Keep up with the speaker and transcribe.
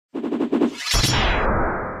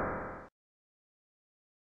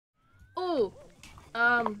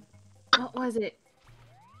What was it?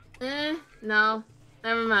 No,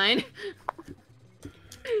 never mind.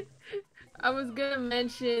 I was gonna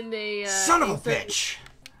mention Son of a bitch!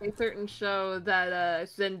 A certain show that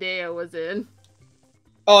Zendaya was in.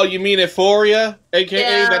 Oh, you mean Euphoria? AKA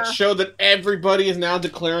Yeah. that show that everybody is now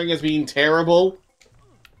declaring as being terrible?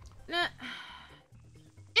 Nah,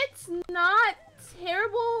 it's not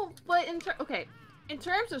terrible, but in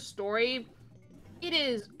terms of story, it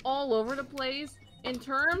is all over the place. In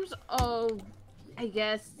terms of, I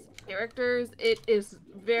guess, characters, it is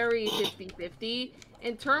very 50-50.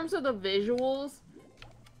 In terms of the visuals,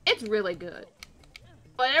 it's really good.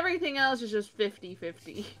 But everything else is just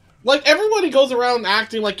 50-50. Like, everybody goes around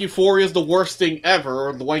acting like Euphoria is the worst thing ever,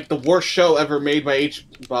 or like the worst show ever made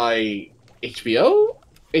by HBO?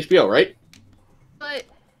 HBO, right? But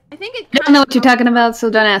I think it I don't know what you're talking about,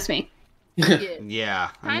 so don't ask me.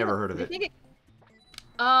 Yeah, I've never heard of it.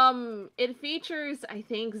 It features, I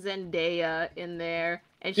think, Zendaya in there.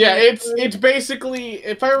 And Yeah, it's basically,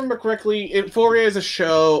 if I remember correctly, Euphoria is a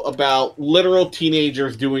show about literal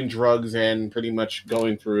teenagers doing drugs and pretty much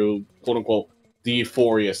going through, quote-unquote, the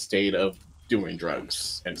euphoria state of doing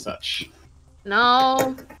drugs and such.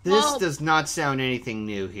 No. This does not sound anything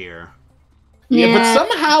new here. Yeah, but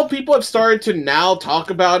somehow people have started to now talk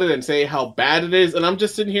about it and say how bad it is, and I'm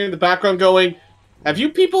just sitting here in the background going, have you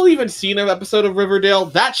people even seen an episode of Riverdale?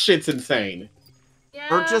 That shit's insane. Yeah.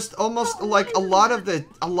 Or just almost like a lot of the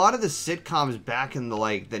sitcoms back in the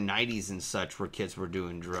the 90s and such, where kids were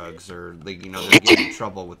doing drugs or they're getting in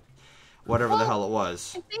trouble with whatever the hell it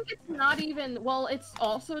was. I think it's not even, it's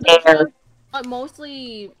also the but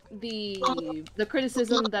mostly the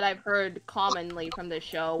criticism that I've heard commonly from the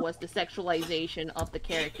show was the sexualization of the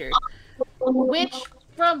characters, which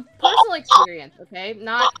from personal experience, okay,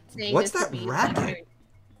 not saying What's this that to be racket?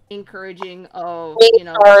 encouraging of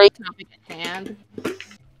the topic at hand,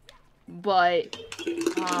 but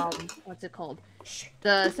what's it called?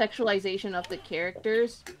 The sexualization of the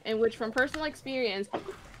characters, in which from personal experience,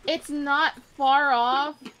 it's not far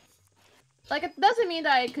off. Like, it doesn't mean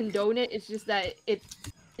that I condone it, it's just that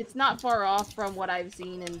it's not far off from what I've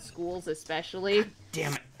seen in schools, especially.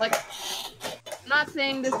 Damn it. Like, I'm not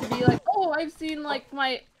saying this to be like, oh, I've seen, like,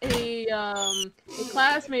 a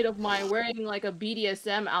classmate of mine wearing, like, a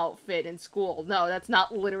BDSM outfit in school. No, that's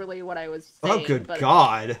not literally what I was saying. Oh, good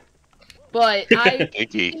God. But I've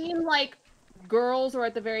seen, like, girls, or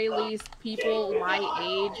at the very least, people my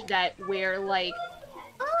age that wear, like,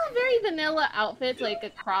 very vanilla outfits, like a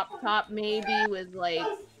crop top maybe, with, like,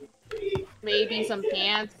 maybe some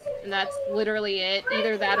pants, and that's literally it.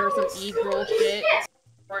 Either that or some e-girl shit,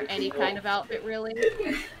 or any kind of outfit, really.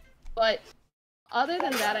 But other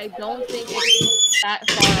than that, I don't think it's that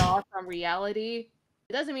far off from reality.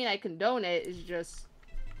 It doesn't mean I condone it, it's just,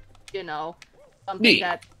 something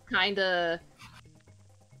that's kinda...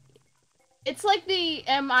 It's like the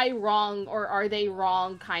am I wrong or are they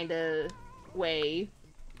wrong kinda way.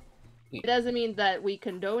 It doesn't mean that we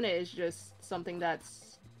condone it, it's just something that's,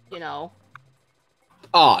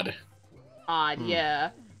 Odd. Yeah.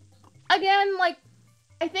 Again, like,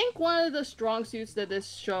 I think one of the strong suits that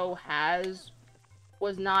this show has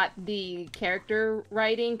was not the character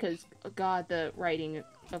writing, because, God, the writing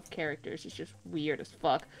of characters is just weird as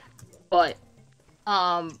fuck. But,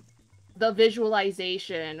 the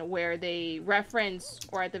visualization where they reference,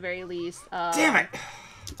 or at the very least, Damn it!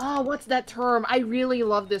 Oh, what's that term? I really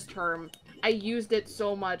love this term. I used it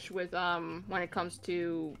so much with, when it comes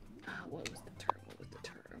to... what was the term?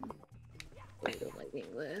 I don't like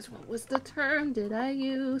English. What was the term did I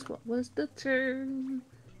use? What was the term?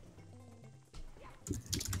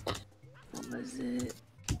 What was it?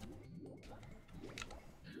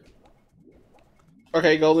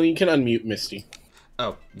 Okay, Golden, you can unmute Misty.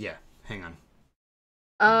 Oh, yeah. Hang on.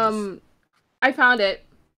 I found it.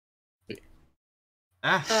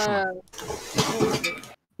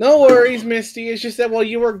 No worries, Misty. It's just that while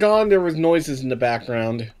you were gone, there was noises in the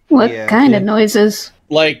background. What kind of noises?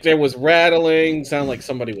 Like, there was rattling, sounded like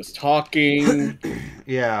somebody was talking.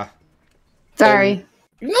 Yeah. Sorry.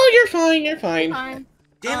 No, you're fine, you're fine. Damn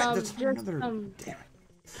it, that's another... Damn it.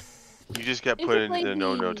 You just got put into the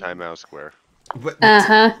no timeout square.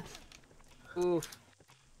 Uh-huh. Oof.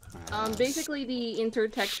 Basically the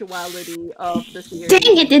intertextuality of the series.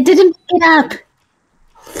 Dang it, it didn't pick it up!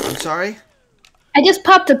 I'm sorry? I just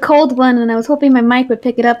popped a cold one and I was hoping my mic would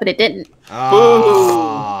pick it up, but it didn't.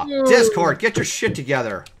 Oh. Discord, get your shit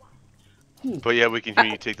together. But yeah, we can hear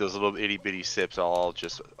you take those little itty bitty sips all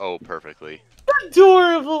just, perfectly.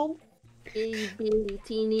 Adorable! Itty bitty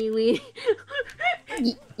teeny wee.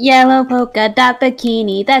 Yellow polka dot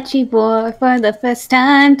bikini that she wore for the first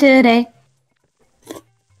time today.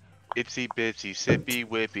 Itsy bitsy sippy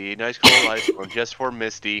whippy, nice cold ice one just for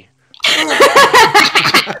Misty.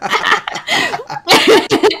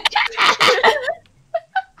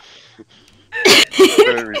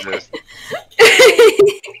 Couldn't resist.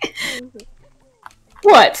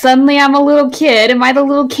 What? Suddenly I'm a little kid. Am I the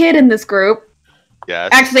little kid in this group? Yes.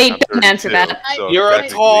 Actually, I'm don't answer 32, that. so You're a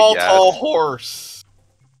technically, tall, yes. tall horse.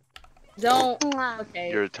 Don't.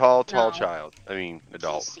 Okay. You're a tall No. child. I mean,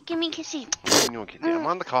 adult. Kiss, give me a kissy. No, kissy. I'm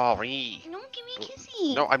on the call. No, give me a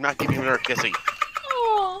kissy. No, I'm not giving her a kissy.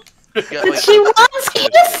 Aw. Yeah, But like, she wants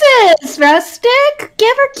kisses, Rustic!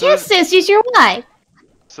 Give her kisses, she's your wife.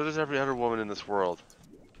 so does every other woman in this world.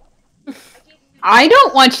 I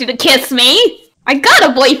don't want you to kiss me! I got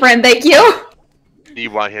a boyfriend, thank you! Do you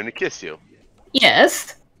want him to kiss you?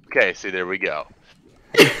 Yes. Okay, see, there we go.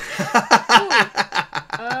 I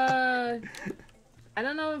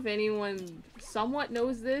don't know if anyone somewhat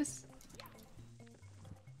knows this,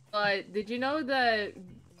 but did you know that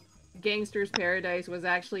Gangster's Paradise was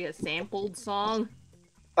actually a sampled song?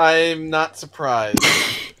 I'm not surprised.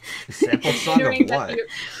 Sample song of Considering that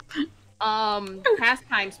what?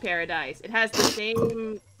 Pastimes Paradise. It has the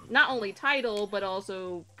same, not only title, but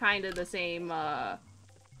also kind of the same,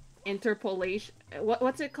 interpolation.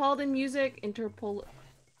 What's it called in music?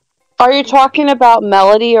 Are you talking about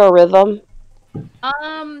melody or rhythm?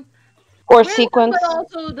 Or rhythm, sequence? but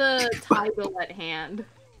also the title at hand.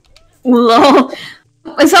 Lol.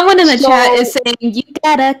 Someone in the chat is saying, you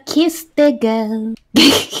gotta kiss the girl.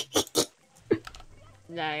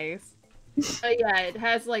 Nice. But yeah, it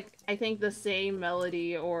has, like, I think the same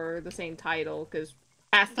melody or the same title, because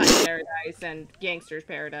Pastime Paradise and Gangster's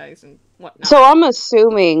Paradise and whatnot. So I'm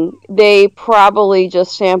assuming they probably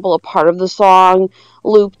just sample a part of the song,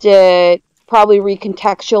 looped it, probably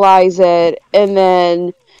recontextualize it, and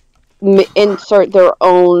then insert their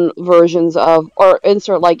own versions of, or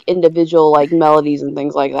insert like individual like melodies and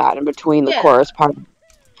things like that in between the chorus part.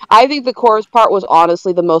 I think the chorus part was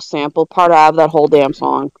honestly the most sampled part out of that whole damn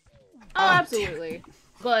song. Oh, absolutely.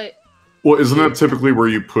 But well, isn't that typically where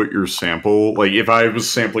you put your sample? Like, if I was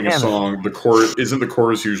sampling a song, the chorus isn't the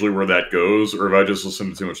chorus usually where that goes, or if I just listen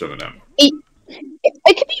to too much Eminem? It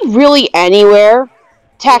could be really anywhere,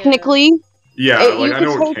 technically. Yeah, like I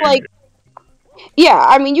know it can be. Yeah,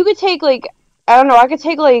 I mean, you could take, like, I don't know, I could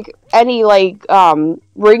take, like, any, like,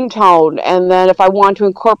 ringtone, and then if I want to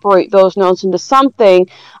incorporate those notes into something,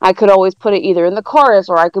 I could always put it either in the chorus,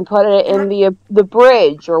 or I can put it in the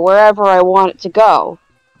bridge, or wherever I want it to go.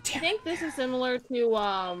 I think this is similar to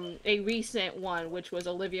a recent one, which was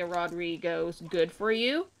Olivia Rodrigo's Good For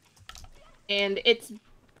You. And it's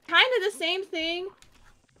kind of the same thing,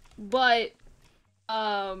 but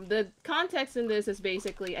the context in this is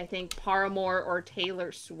basically, I think, Paramore or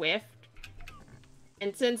Taylor Swift.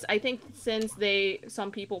 And since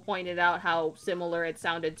some people pointed out how similar it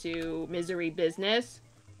sounded to Misery Business,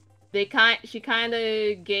 she kind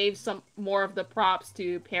of gave some more of the props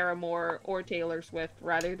to Paramore or Taylor Swift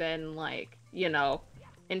rather than, like, you know,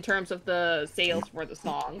 in terms of the sales for the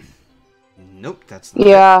song. Nope, that's not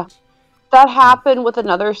it. That happened with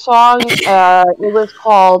another song. It was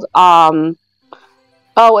called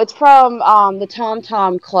it's from the Tom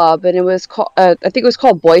Tom Club, and it was called I think it was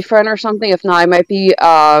called Boyfriend or something. If not, I might be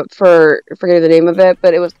forgetting the name of it,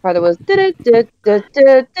 but it was the part that was and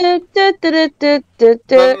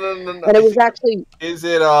it was actually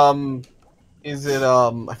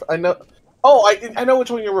I know. Oh, I know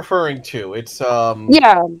which one you're referring to. It's Tom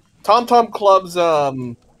Tom Club's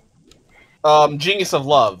Genius of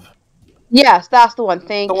Love. Yes, that's the one.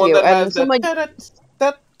 Thank you. And someone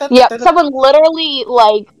someone literally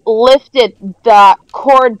like lifted the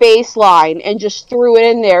chord bass line and just threw it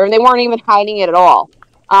in there, and they weren't even hiding it at all.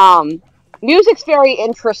 Music's very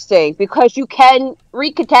interesting because you can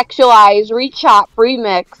recontextualize, rechop,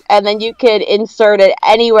 remix, and then you can insert it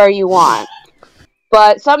anywhere you want.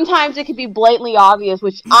 But sometimes it can be blatantly obvious,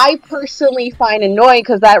 which I personally find annoying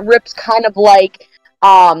because that rips kind of like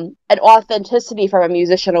an authenticity from a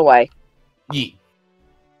musician away. Yeet.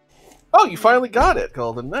 Oh, you finally got it,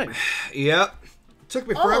 Golden. Nice. Yep. Took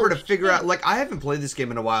me forever to figure out. Like, I haven't played this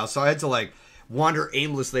game in a while, so I had to, like, wander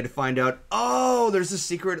aimlessly to find out, oh, there's a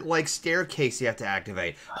secret, like, staircase you have to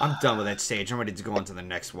activate. I'm done with that stage. I'm ready to go on to the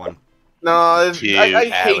next one. No, I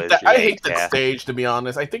hate that. I hate that stage, to be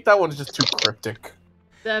honest. I think that one's just too cryptic.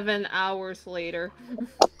 7 hours later.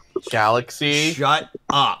 Galaxy. Shut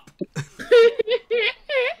up.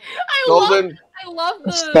 I love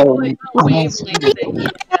the wavelength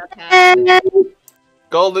that he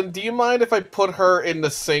Golden, do you mind if I put her in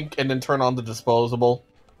the sink and then turn on the disposable?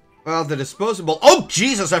 Well, the disposable... Oh,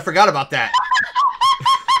 Jesus, I forgot about that.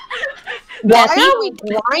 Why are we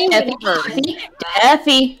grinding her?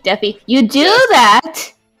 Duffy, you do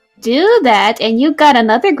that, and you got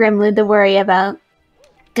another gremlin to worry about.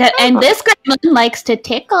 And this gremlin likes to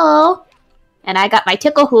tickle. And I got my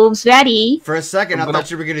tickle hooves ready. For a second, I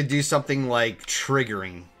thought you were going to do something like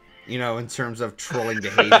triggering, you know, in terms of trolling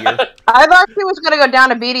behavior. I thought she was going to go down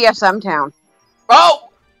to BDSM town. Oh!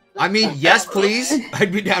 I mean, yes, please.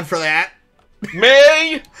 I'd be down for that.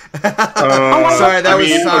 May! Sorry, that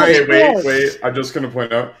was sorry. Okay, wait. I'm just going to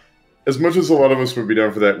point out, as much as a lot of us would be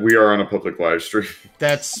down for that, we are on a public live stream.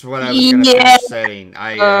 That's what I was going to finish saying.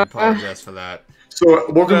 I apologize for that.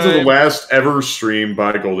 So, welcome to the last ever stream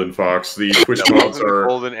by GoldenFox. The Twitch mods are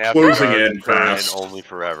closing in fast. Only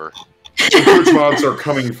forever. The Twitch mods are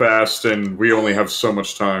coming fast, and we only have so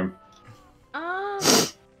much time.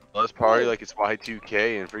 Let's party like it's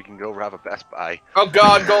Y2K and freaking go rob a Best Buy. Oh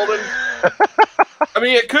God, Golden. I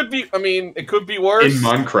mean, it could be. It could be worse. In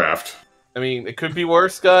Minecraft. I mean, it could be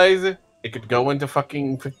worse, guys. It could go into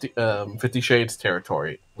fucking 50 Shades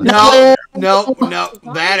territory. No.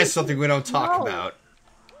 That is something we don't talk about.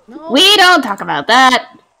 No. We don't talk about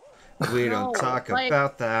that. We don't talk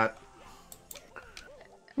about that.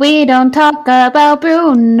 We don't talk about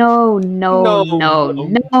Bruno.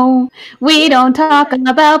 No. We don't talk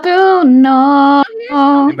about Bruno.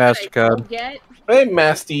 Hey, MasterCode. Hey,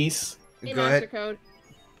 Masties. Hey, Go ahead. MasterCode.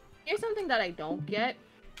 Here's something that I don't get.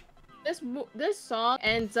 This song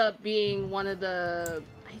ends up being one of the,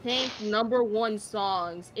 I think, #1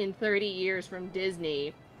 songs in 30 years from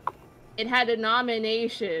Disney. It had a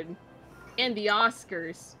nomination in the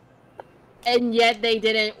Oscars, and yet they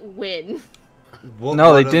didn't win.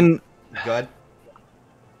 No, they didn't. Good.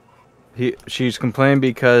 She's complaining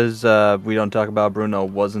because We Don't Talk About Bruno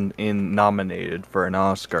wasn't nominated for an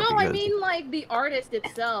Oscar. No, I mean like the artist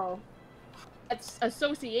itself. That's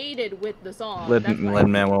associated with the song.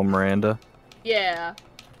 Lin-Manuel Miranda. Yeah.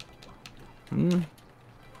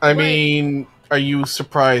 I mean, are you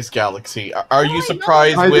surprised, Galaxy? Are you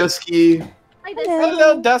surprised Hi, with... Dusky. Hi,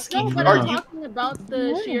 Hello, Dusky. No, but Are I'm you... talking about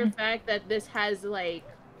the sheer fact that this has, like,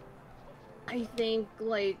 I think,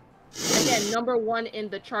 like, again, #1 in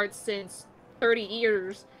the charts since 30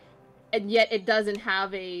 years, and yet it doesn't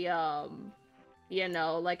have a, you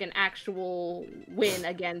know, like an actual win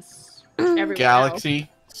against everyone Galaxy,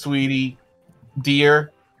 else. sweetie,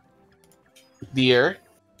 dear,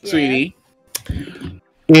 sweetie.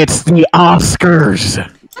 It's the Oscars.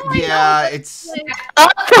 Oh, Yeah, it's...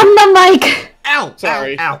 Up from the mic! Ow!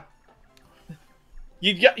 Sorry. Ow!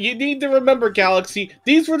 You need to remember, Galaxy,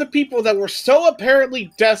 these were the people that were so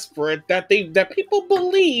apparently desperate that people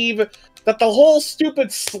believe that the whole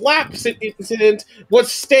stupid slaps incident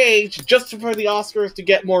was staged just for the Oscars to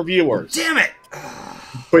get more viewers. Damn it!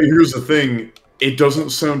 But here's the thing, it doesn't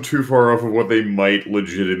sound too far off of what they might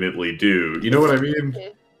legitimately do. You know what I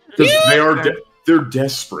mean? Because they're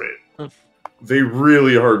desperate. They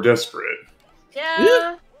really are desperate.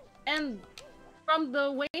 Yeah, and from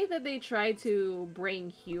the way that they try to bring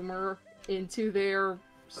humor into their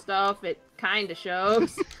stuff, it kind of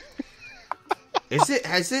shows.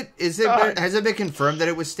 Has it been confirmed that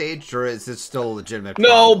it was staged, or is it still a legitimate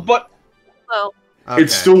No, problem? but Okay.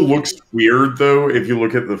 It still looks weird, though, if you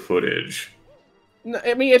look at the footage.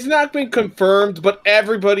 I mean, it's not been confirmed, but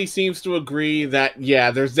everybody seems to agree that,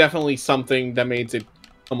 yeah, there's definitely something that makes it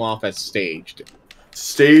come off as staged.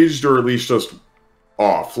 Staged, or at least just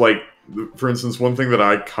off. Like, for instance, one thing that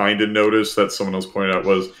I kind of noticed that someone else pointed out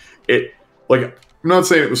was, I'm not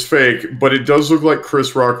saying it was fake, but it does look like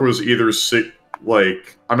Chris Rock was either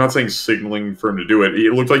I'm not saying signaling for him to do it.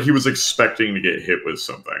 It looked like he was expecting to get hit with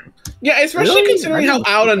something. Yeah, especially considering how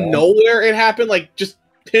out of nowhere it happened, like, just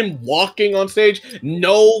him walking on stage,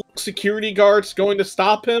 no security guards going to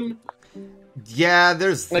stop him. Yeah,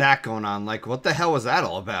 there's that going on. Like, what the hell was that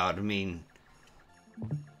all about? I mean...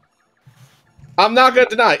 I'm not gonna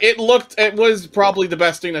deny, it was probably the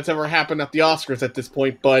best thing that's ever happened at the Oscars at this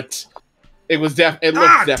point, but it looked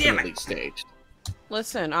definitely staged.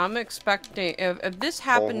 Listen, I'm expecting if this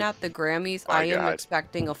happened at the Grammys, I am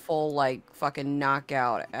expecting a full fucking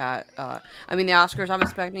knockout at the Oscars. I'm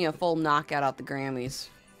expecting a full knockout at the Grammys.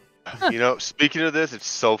 You know, speaking of this, it's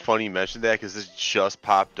so funny you mentioned that because this just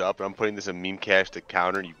popped up, and I'm putting this in meme cache to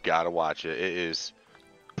counter, and you gotta watch it. It is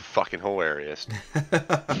fucking hilarious.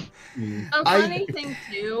 A funny thing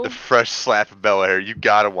too. The fresh slap of Bel Air, you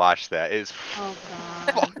gotta watch that. It is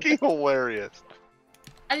fucking hilarious.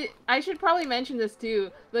 I should probably mention this too.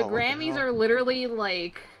 The Grammys are literally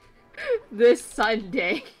like this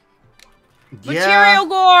Sunday. Material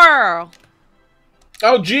Gore!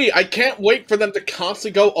 Oh gee, I can't wait for them to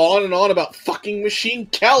constantly go on and on about fucking Machine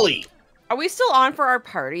Kelly. Are we still on for our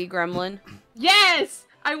party, Gremlin? Yes!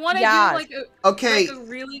 I want to do like a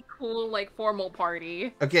really cool like formal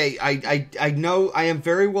party. Okay, I know I am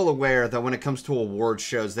very well aware that when it comes to award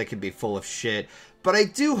shows, they can be full of shit. But I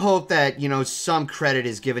do hope that, some credit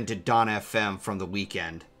is given to Don FM from The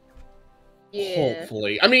Weeknd. Yeah.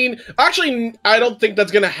 Hopefully. I mean, actually, I don't think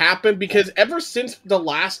that's going to happen because ever since the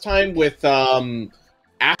last time with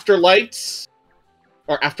After Lights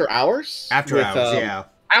or After Hours? After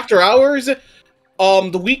Hours.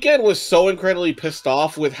 The Weeknd was so incredibly pissed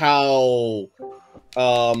off with how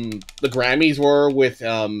the Grammys were with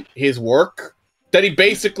his work that he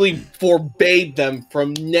basically forbade them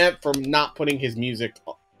from not putting his music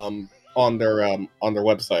on their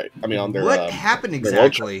website. I mean, on their what happened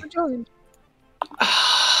exactly?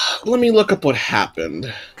 Let me look up what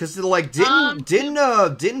happened. Because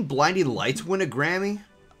didn't Blinding Lights win a Grammy?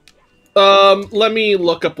 Let me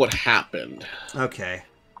look up what happened. Okay.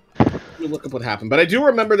 Let me look up what happened. But I do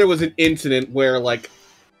remember there was an incident where like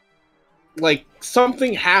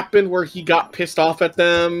something happened where he got pissed off at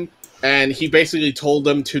them, and he basically told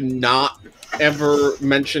them to not ever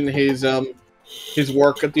mention his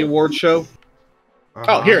work at the award show.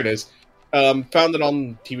 Oh, here it is. Found it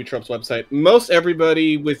on TV Trump's website. Most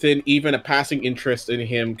everybody within even a passing interest in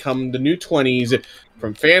him come the new 20s,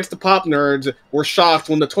 from fans to pop nerds, were shocked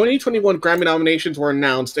when the 2021 Grammy nominations were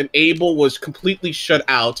announced and Abel was completely shut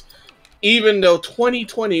out, even though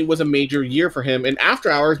 2020 was a major year for him, and After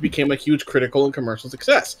Hours became a huge critical and commercial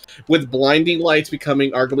success, with Blinding Lights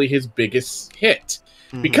becoming arguably his biggest hit.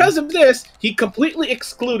 Because of this, he completely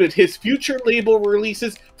excluded his future label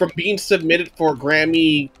releases from being submitted for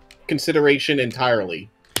Grammy consideration entirely.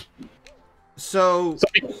 So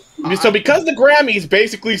because the Grammys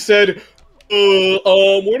basically said,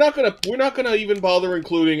 we're not gonna even bother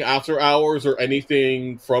including After Hours or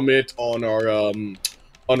anything from it on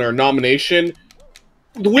our nomination,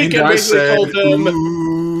 The Weeknd basically told them.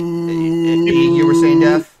 You were saying,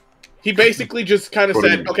 Death? He basically just kind of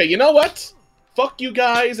said, "Okay, you know what? Fuck you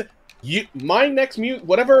guys. My next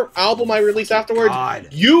whatever album I release afterwards,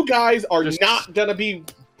 you guys are not gonna be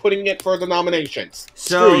putting it for the nominations."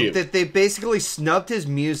 So that they basically snubbed his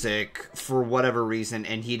music for whatever reason,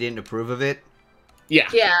 and he didn't approve of it.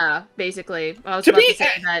 Yeah, basically. I was about to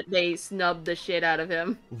say that they snubbed the shit out of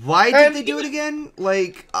him. Why did they do it again?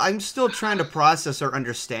 Like, I'm still trying to process or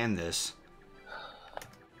understand this.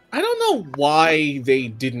 I don't know why they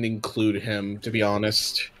didn't include him, to be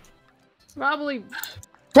honest. Probably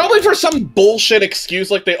for some bullshit excuse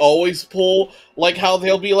like they always pull, like how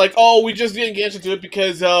they'll be like, "Oh, we just didn't get to do it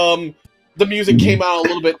because the music came out a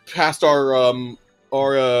little bit past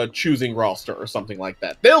our choosing roster," or something like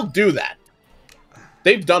that. They'll do that.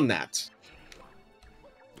 They've done that.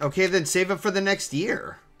 Okay, then save it for the next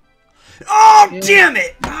year. Oh, damn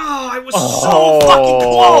it! Oh, I was so fucking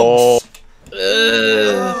close!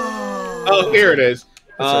 Oh, here it is.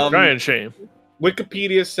 It's a giant shame.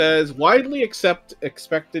 Wikipedia says, widely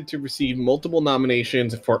expected to receive multiple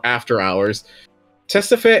nominations for After Hours,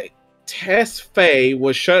 Tesfaye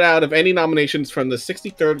was shut out of any nominations from the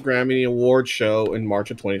 63rd Grammy Award show in March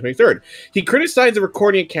of 2023. He criticized the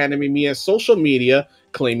Recording Academy via social media,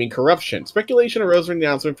 claiming corruption. Speculation arose from the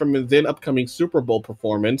announcement from his then upcoming Super Bowl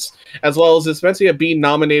performance, as well as his fancy of being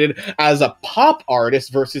nominated as a pop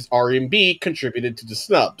artist versus R&B contributed to the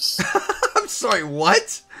snubs. I'm sorry,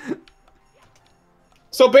 what?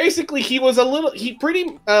 So basically, a lot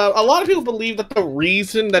of people believe that the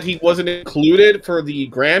reason that he wasn't included for the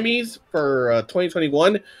Grammys for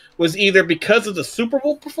 2021 was either because of the Super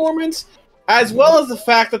Bowl performance, as well as the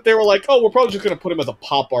fact that they were like, "Oh, we're probably just going to put him as a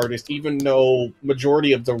pop artist," even though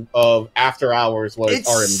majority of After Hours was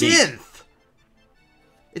R&B. Synth.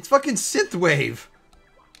 It's fucking synthwave.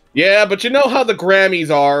 Yeah, but you know how the Grammys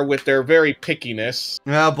are with their very pickiness.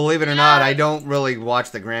 Well, believe it or not, I don't really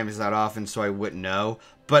watch the Grammys that often, so I wouldn't know.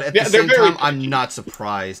 But at the same time, I'm not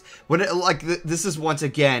surprised. This is once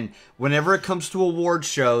again, whenever it comes to award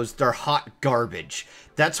shows, they're hot garbage.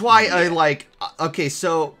 That's why okay,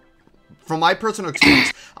 so from my personal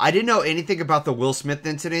experience, I didn't know anything about the Will Smith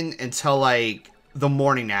incident until the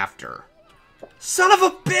morning after. Son of a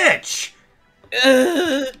bitch!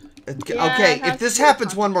 Okay, if this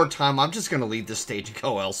happens one more time, I'm just gonna leave the stage and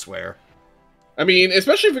go elsewhere. I mean,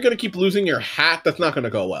 especially if you're gonna keep losing your hat, that's not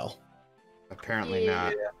gonna go well. Apparently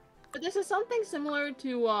not. But this is something similar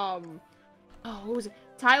to what was it?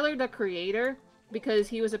 Tyler, the Creator, because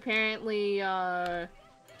he was apparently what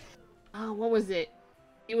was it?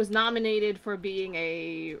 He was nominated for being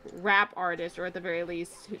a rap artist, or at the very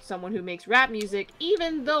least, someone who makes rap music,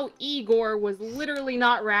 even though Igor was literally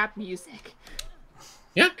not rap music.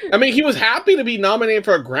 Yeah, I mean, he was happy to be nominated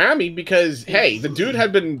for a Grammy because, hey, the dude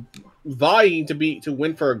had been vying to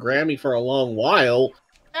win for a Grammy for a long while.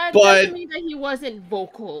 That but doesn't mean that he wasn't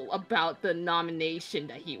vocal about the nomination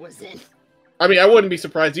that he was in. I mean, I wouldn't be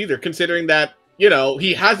surprised either, considering that, you know,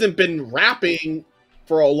 he hasn't been rapping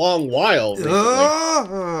for a long while recently.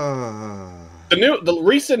 The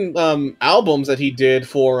recent albums that he did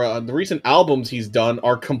for the recent albums he's done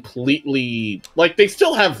are completely like they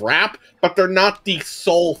still have rap, but they're not the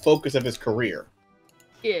sole focus of his career.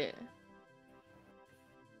 Yeah.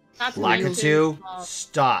 Lakitu,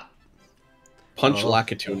 stop. Punch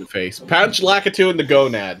Lakitu in the face. Punch Lakitu in the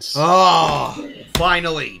gonads. Oh,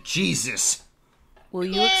 finally, Jesus. Will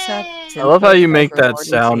you accept? I love how you make that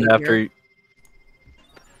sound after. You...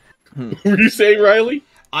 What were you saying, Riley?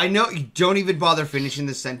 I know. Don't even bother finishing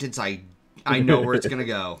the sentence. I know where it's gonna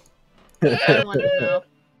go. I want to know.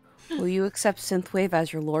 Will you accept Synthwave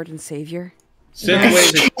as your Lord and Savior?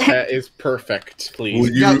 Synthwave is perfect, please.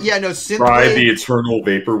 Will you Synthwave... try the eternal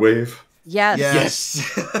vaporwave?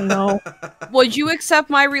 Yes. No. Would you accept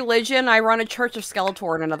my religion? I run a Church of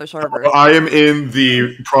Skeletor in another server. I am in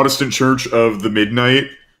the Protestant Church of the Midnight.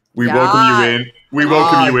 We welcome you in. We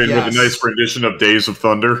welcome you in with a nice rendition of Days of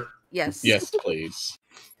Thunder. Yes. Yes, please.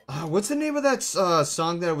 What's the name of that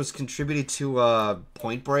song that was contributed to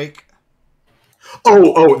Point Break?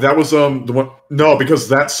 Oh, that was the one. No, because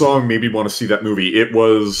that song made me want to see that movie. It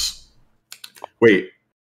was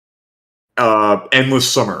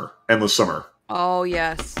Endless Summer. Endless Summer. Oh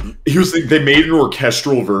yes. They made an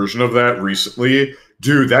orchestral version of that recently.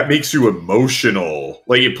 Dude, that makes you emotional.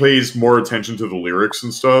 Like it pays more attention to the lyrics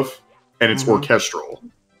and stuff, and it's orchestral.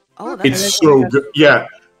 Oh, that's it's so good. Yeah.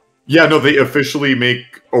 Yeah, no, they officially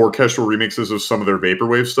make orchestral remixes of some of their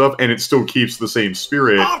vaporwave stuff, and it still keeps the same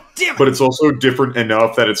spirit. Oh, damn it. But it's also different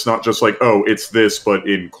enough that it's not just like, oh, it's this, but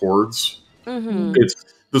in chords. Mm-hmm.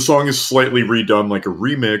 The song is slightly redone like a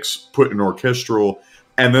remix, put in orchestral,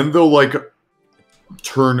 and then they'll like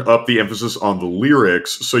turn up the emphasis on the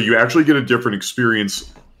lyrics, so you actually get a different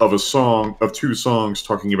experience of two songs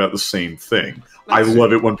talking about the same thing. I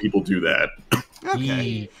love it when people do that.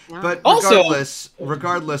 Okay, yeah. But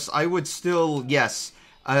regardless, I would still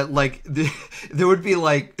like there would be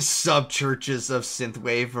like sub churches of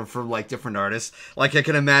synthwave or from like different artists. Like I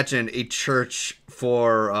can imagine a church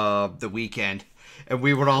for The Weeknd, and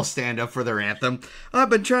we would all stand up for their anthem. I've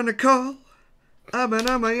been trying to call. I've been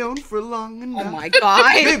on my own for long enough. Oh my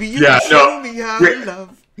god! Maybe you can show me how to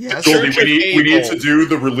love. Yes. Goldie, we need to do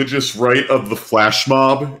the religious rite of the flash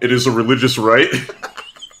mob. It is a religious rite.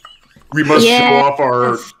 We must show off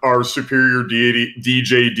our superior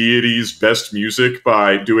DJ deity's best music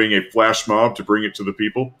by doing a flash mob to bring it to the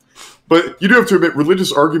people. But you do have to admit,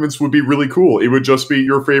 religious arguments would be really cool. It would just be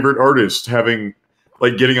your favorite artist getting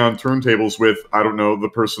on turntables with, I don't know, the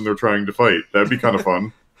person they're trying to fight. That'd be kind of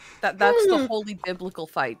fun. That's the holy biblical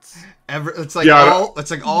fights. It's like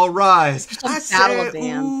all rise. I said,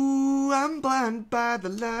 ooh, I'm blinded by the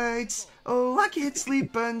lights. Oh, I can't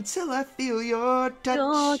sleep until I feel your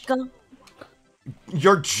touch.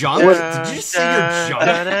 Your junk? Did you just say your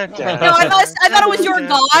junk? No, I thought it was your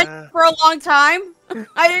God for a long time.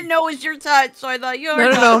 I didn't know it was your touch, so I thought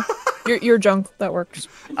No. Your junk. That works.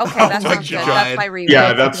 Okay, that's not good. That's my remake.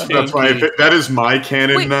 Yeah, that's my. That is my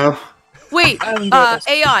canon now. Wait,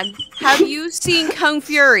 Aeon, have you seen Kung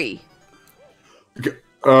Fury?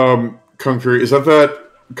 Kung Fury, is that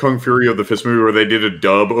Kung Fury of the Fist movie where they did a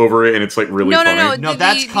dub over it and it's like really funny? No,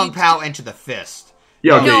 that's Kung Pao Enter the Fist.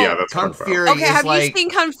 Yeah, okay, that's Kung Fury. Okay, have you seen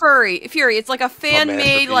Kung Fury? It's like a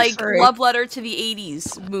fan-made love letter to the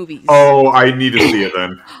 '80s movies. Oh, I need to see it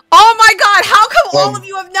then. Oh my god, how come all of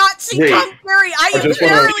you have not seen Kung Fury? I am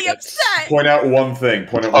very upset. Point out one thing.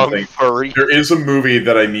 Fury. There is a movie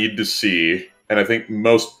that I need to see, and I think I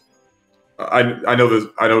know this.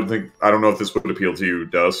 I don't know if this would appeal to you,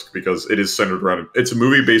 Dusk, because it is centered around. It's a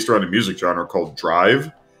movie based around a music genre called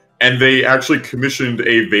Drive. And they actually commissioned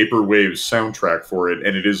a vaporwave soundtrack for it,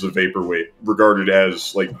 and it is a vaporwave regarded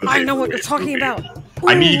as like the. I know what you're talking about. Ooh.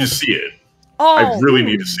 I need to see it. Oh, I really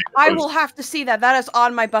need to see it. I will have to see that. That is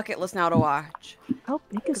on my bucket list now to watch.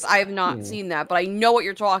 Because I have not seen that, but I know what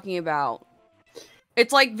you're talking about.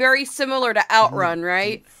 It's like very similar to Outrun,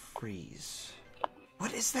 right? Freeze.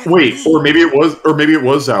 What is that? Wait, or maybe it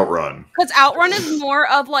was Outrun. Because Outrun is more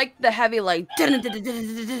of like the heavy like and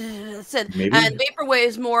Vaporwave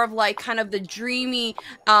is more of like kind of the dreamy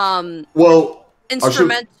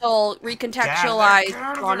instrumental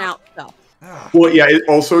recontextualized drawn out stuff. Well, yeah, it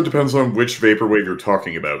also depends on which Vaporwave you're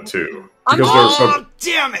talking about too. Because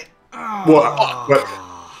damn it! Well, but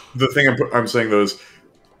the thing I'm saying though is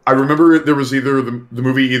I remember there was either the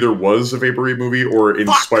movie either was a Vaporwave movie or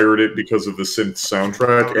inspired it because of the synth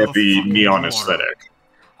soundtrack and the neon aesthetic.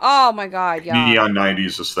 Oh my god, yeah. Neon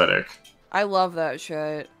 90s aesthetic. I love that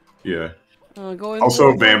shit. Yeah.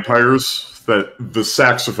 Also, vampires. That the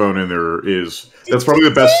saxophone in there that's probably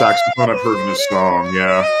the best saxophone I've heard in this song.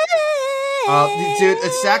 Yeah. Dude, a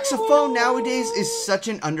saxophone nowadays is such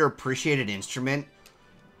an underappreciated instrument.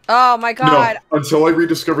 Oh my god. No, until I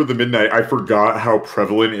rediscovered the Midnight, I forgot how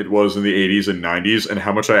prevalent it was in the 80s and 90s and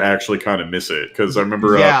how much I actually kind of miss it. Because I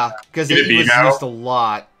remember... Yeah, because it was used a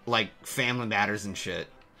lot, like Family Matters and shit.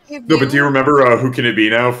 No, but do you remember Who Can It Be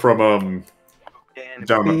Now from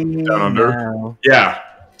Down Under? Now. Yeah.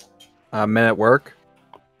 Men at Work?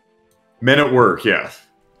 Men at Work, yeah.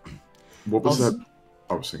 What was that?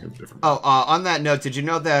 I was thinking of different. Oh, on that note, did you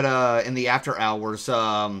know that in the After Hours,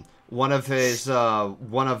 one of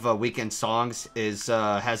Weekend's songs has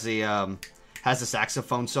a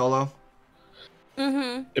saxophone solo?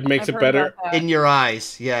 Mm-hmm. It makes it better. In Your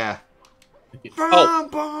Eyes, yeah.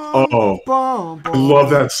 Oh, I love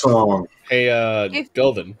that song. Hey,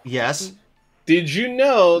 Golden. Yes. Did you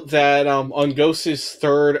know that on Ghost's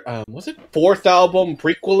fourth album,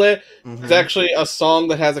 Prequel it's actually a song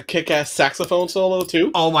that has a kick-ass saxophone solo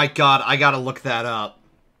too? Oh my god, I gotta look that up.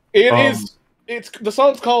 It's the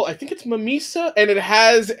song's called, I think it's Mimisa, and it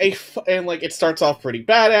has it starts off pretty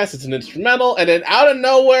badass. It's an instrumental, and then out of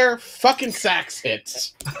nowhere, fucking sax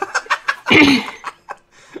hits.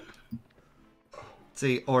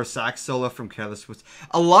 See, or sax solo from Careless Whisper.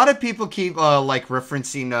 A lot of people keep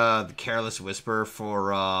referencing the Careless Whisper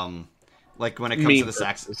for when it comes to the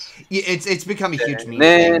sax. Yeah, it's become a huge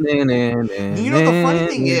meme thing. You know, the funny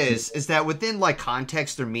thing is that within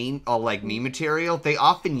context or meme material, they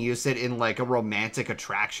often use it in a romantic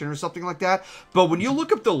attraction or something like that. But when you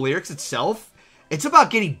look up the lyrics itself, it's about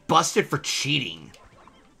getting busted for cheating.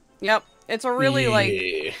 Yep, it's a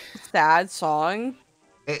really sad song.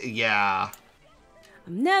 Yeah.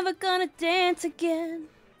 I'm never gonna dance again.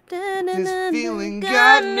 This feeling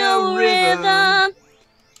got no rhythm.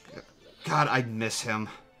 God, I miss him.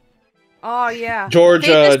 Oh yeah, George.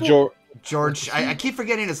 I keep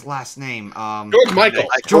forgetting his last name. George Michael.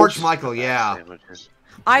 George Michael. Yeah.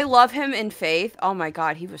 I love him in Faith. Oh my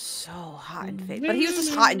god, he was so hot in Faith, but he was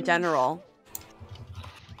just hot in general.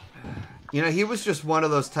 You know, he was just one of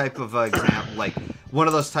those type of one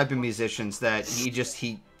of those type of musicians that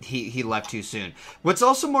he left too soon. What's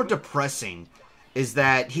also more depressing is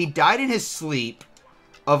that he died in his sleep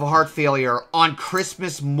of a heart failure on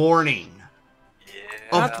Christmas morning.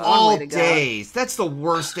 Yeah. Of all days. That's the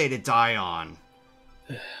worst day to die on.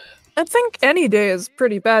 I think any day is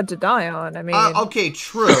pretty bad to die on. I mean... okay,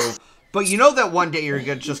 true. But you know that one day you're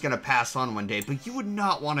just going to pass on one day, but you would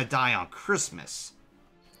not want to die on Christmas.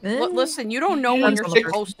 Listen, you don't know when you're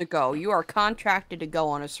supposed to go. You are contracted to go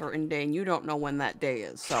on a certain day, and you don't know when that day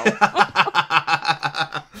is, so...